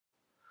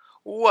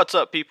What's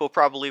up, people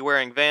probably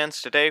wearing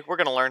Vans? Today we're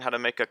going to learn how to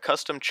make a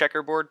custom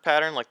checkerboard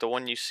pattern like the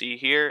one you see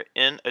here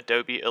in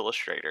Adobe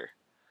Illustrator.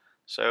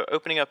 So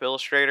opening up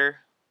Illustrator,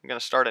 I'm going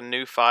to start a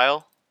new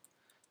file.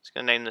 It's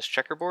going to name this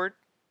checkerboard.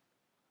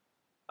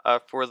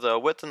 For the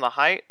width and the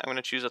height, I'm going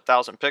to choose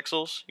 1000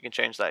 pixels. You can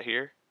change that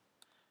here.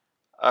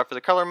 For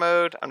the color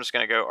mode, I'm just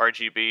going to go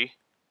RGB,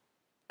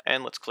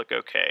 and let's click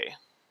OK.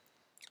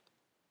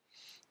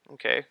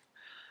 Okay.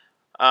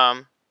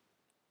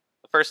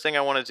 The first thing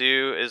I want to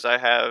do is I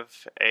have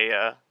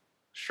a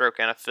stroke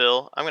and a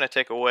fill. I'm going to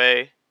take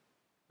away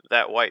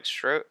that white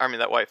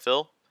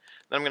fill.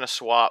 Then I'm going to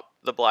swap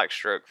the black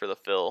stroke for the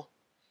fill.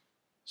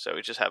 So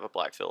we just have a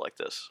black fill like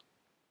this.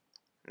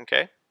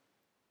 Okay.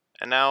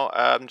 And now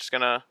I'm just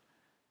going to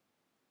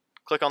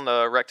click on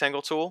the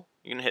rectangle tool.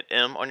 You can hit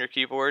M on your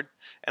keyboard.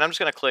 And I'm just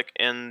going to click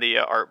in the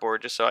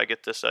artboard just so I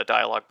get this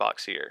dialog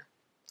box here.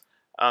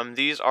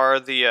 These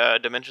are the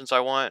dimensions I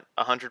want,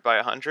 100 by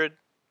 100.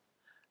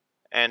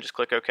 And just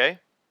click OK.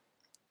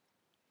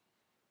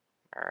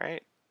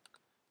 Alright.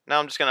 Now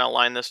I'm just going to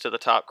align this to the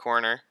top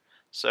corner.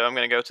 So I'm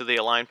going to go to the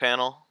Align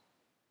panel.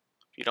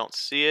 If you don't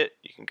see it,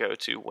 you can go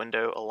to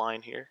Window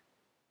Align here.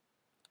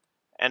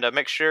 And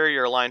make sure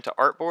you're aligned to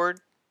Artboard.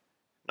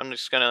 I'm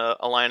just going to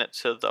align it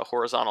to the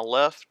horizontal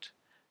left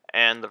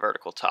and the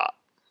vertical top,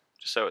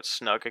 just so it's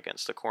snug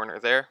against the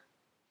corner there.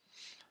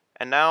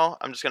 And now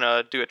I'm just going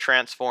to do a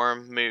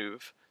transform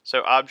move.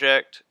 So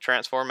Object,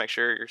 Transform, make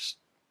sure it's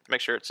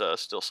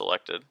still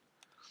selected.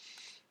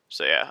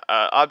 So yeah,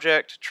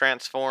 Object,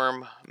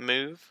 Transform,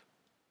 Move.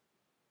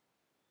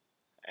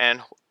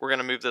 And we're going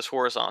to move this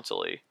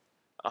horizontally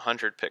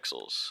 100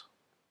 pixels.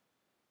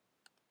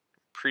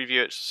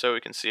 Preview it so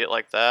we can see it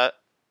like that.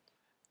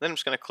 Then I'm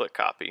just going to click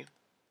copy.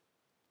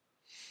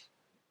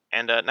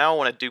 And now I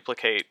want to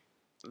duplicate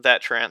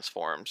that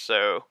transform.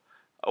 So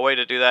a way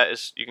to do that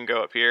is you can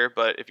go up here,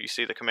 but if you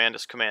see the command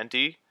is Command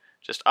D,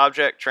 just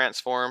Object,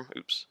 Transform,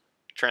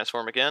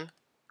 Transform again.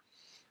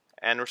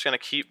 And we're just going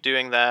to keep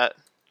doing that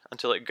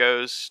until it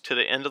goes to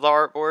the end of the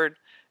artboard,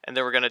 and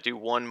then we're going to do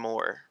one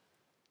more.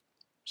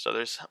 So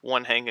there's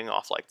one hanging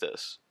off like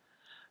this.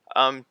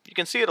 You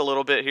can see it a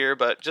little bit here,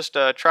 but just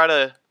try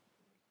to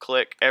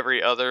click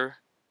every other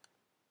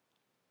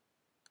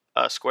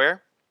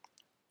square.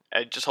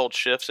 Just hold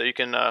Shift so you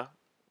can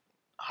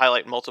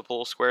highlight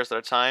multiple squares at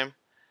a time.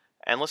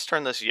 And let's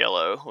turn this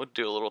yellow. We'll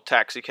do a little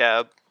taxi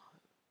cab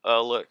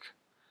look.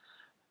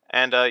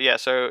 And yeah,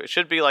 so it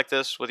should be like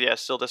this with, yeah,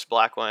 still this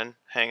black one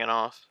hanging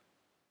off.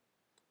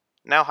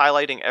 Now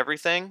highlighting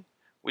everything,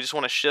 we just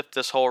want to shift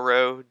this whole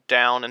row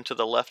down and to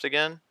the left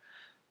again.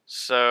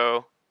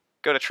 So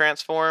go to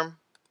Transform,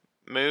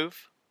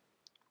 Move.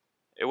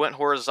 It went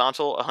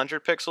horizontal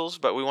 100 pixels,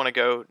 but we want to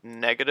go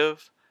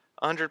negative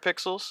 100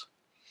 pixels.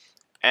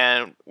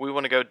 And we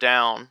want to go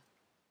down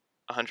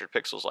 100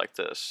 pixels like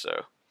this.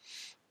 So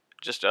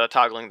just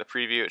toggling the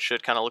preview, it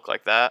should kind of look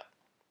like that.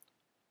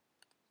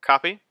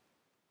 Copy.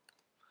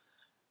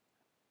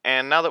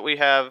 And now that we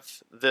have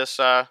this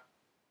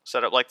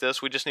set up like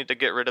this, we just need to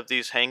get rid of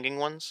these hanging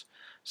ones.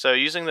 So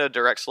using the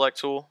direct select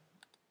tool,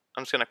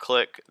 I'm just going to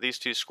click these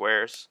two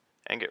squares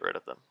and get rid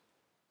of them.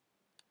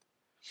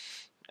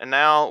 And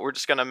now we're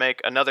just going to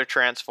make another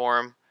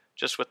transform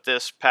just with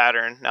this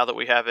pattern now that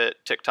we have it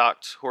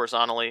tick-tocked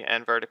horizontally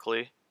and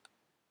vertically.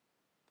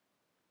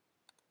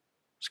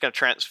 Just going to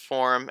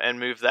transform and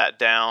move that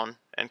down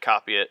and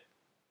copy it.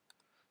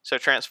 So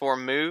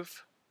transform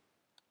move,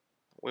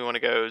 we want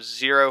to go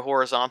 0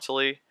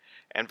 horizontally,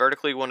 and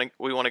vertically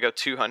we want to go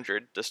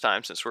 200 this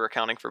time since we're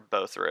accounting for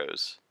both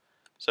rows.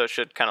 So it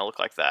should kind of look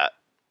like that.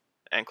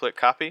 And click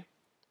copy.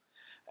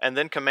 And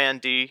then Command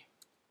D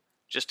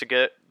just to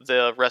get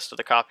the rest of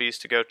the copies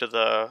to go to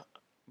the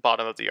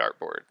bottom of the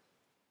artboard.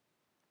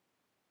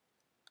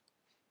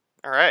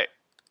 Alright.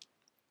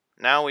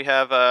 Now we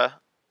have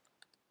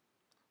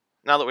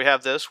now that we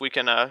have this, we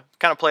can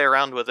kind of play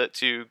around with it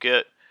to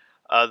get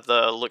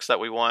the looks that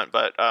we want.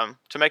 But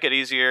to make it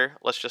easier,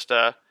 let's just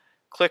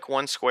click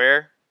one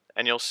square,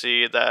 and you'll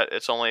see that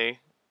it's only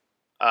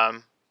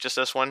just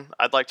this one.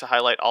 I'd like to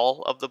highlight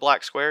all of the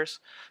black squares.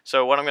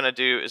 So what I'm going to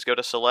do is go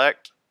to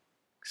Select,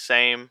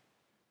 Same,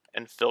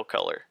 and Fill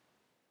Color.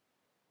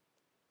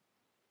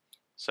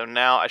 So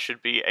now I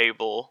should be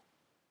able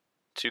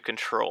to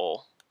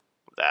control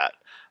that.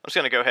 I'm just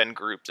going to go ahead and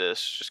group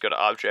this. Just go to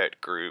Object,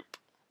 Group.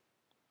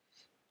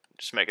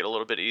 Just make it a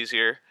little bit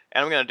easier.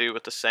 And I'm going to do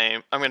the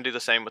same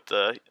with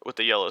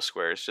the yellow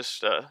squares.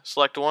 Just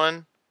select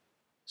one,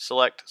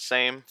 select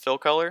Same, Fill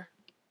Color.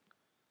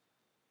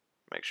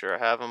 Make sure I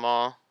have them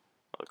all.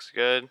 Looks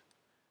good.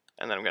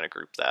 And then I'm going to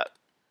group that.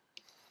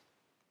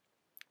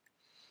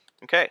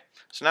 Okay,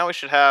 so now we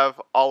should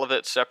have all of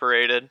it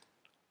separated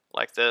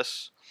like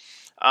this.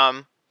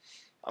 I'm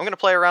going to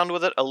play around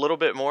with it a little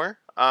bit more.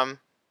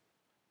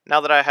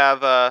 Now that I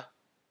have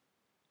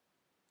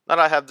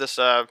this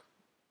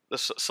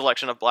this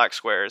selection of black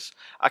squares,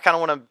 I kind of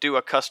want to do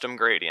a custom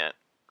gradient.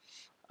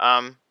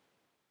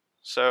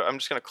 So I'm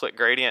just going to click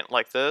gradient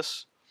like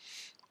this,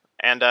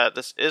 and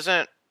this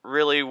isn't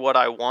really what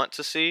I want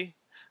to see,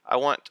 I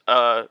want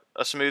a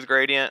smooth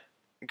gradient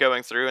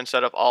going through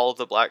instead of all of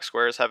the black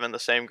squares having the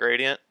same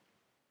gradient.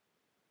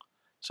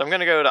 So I'm going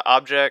to go to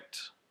Object,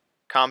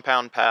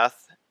 Compound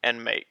Path,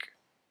 and Make.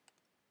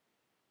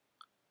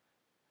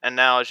 And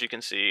now, as you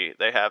can see,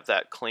 they have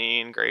that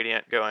clean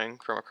gradient going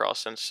from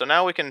across. And so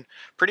now we can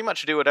pretty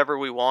much do whatever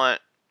we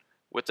want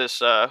with this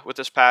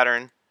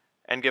pattern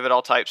and give it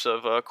all types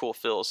of cool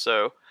fills.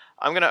 So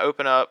I'm going to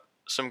open up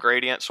some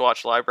gradient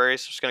swatch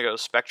libraries. I'm just going to go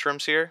to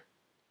Spectrums here.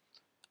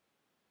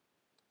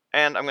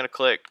 And I'm going to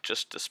click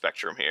just the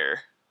spectrum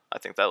here. I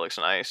think that looks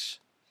nice.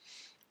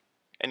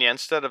 And yeah,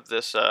 instead of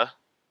this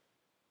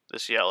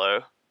this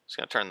yellow, it's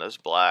going to turn this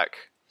black.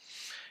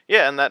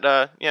 Yeah, and that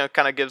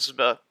kind of gives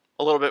a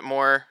little bit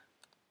more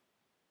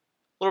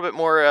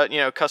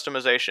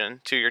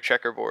customization to your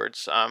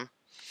checkerboards.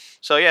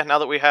 So yeah, now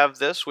that we have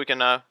this, we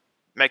can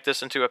make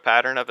this into a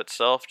pattern of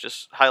itself,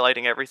 just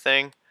highlighting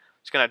everything.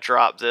 It's going to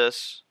drop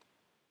this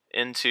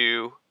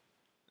into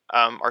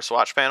our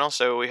swatch panel.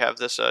 So we have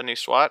this new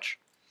swatch.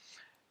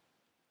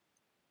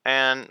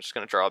 And I'm just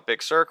going to draw a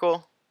big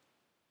circle.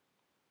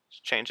 Let's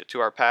change it to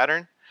our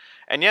pattern.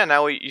 And yeah,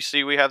 now you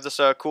see we have this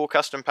cool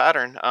custom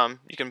pattern.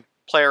 You can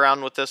play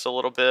around with this a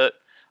little bit,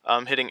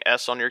 hitting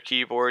S on your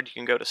keyboard. You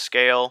can go to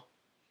Scale.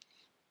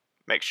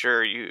 Make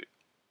sure you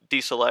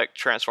deselect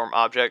Transform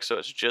Object so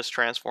it's just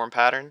Transform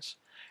Patterns.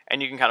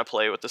 And you can kind of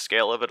play with the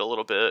scale of it a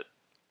little bit,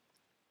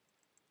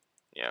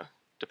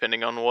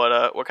 depending on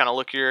what kind of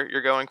look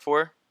you're going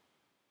for.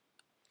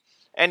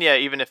 And yeah,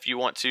 even if you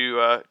want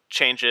to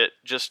change it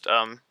just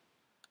a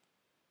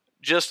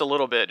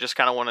little bit, just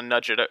kind of want to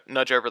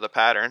nudge over the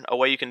pattern. A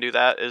way you can do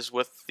that is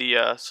with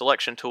the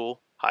selection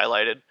tool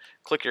highlighted.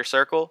 Click your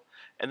circle,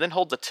 and then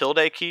hold the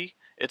tilde key.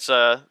 It's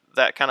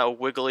that kind of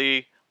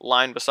wiggly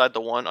line beside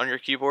the 1 on your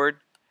keyboard,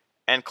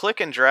 and click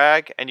and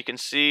drag, and you can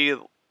see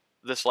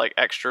this like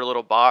extra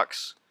little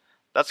box.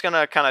 That's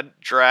gonna kind of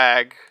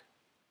drag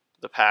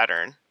the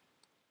pattern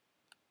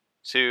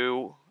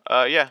to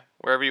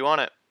wherever you want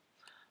it.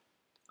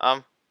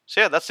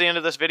 So yeah, that's the end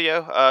of this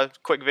video.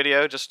 Quick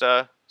video, just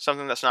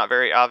something that's not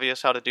very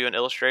obvious how to do in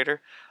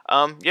Illustrator.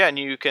 Yeah, and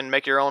you can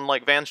make your own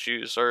like Vans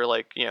shoes, or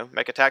like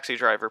make a taxi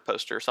driver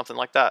poster or something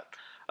like that.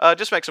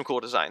 Just make some cool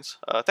designs.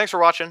 Thanks for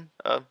watching.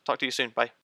 Talk to you soon. Bye.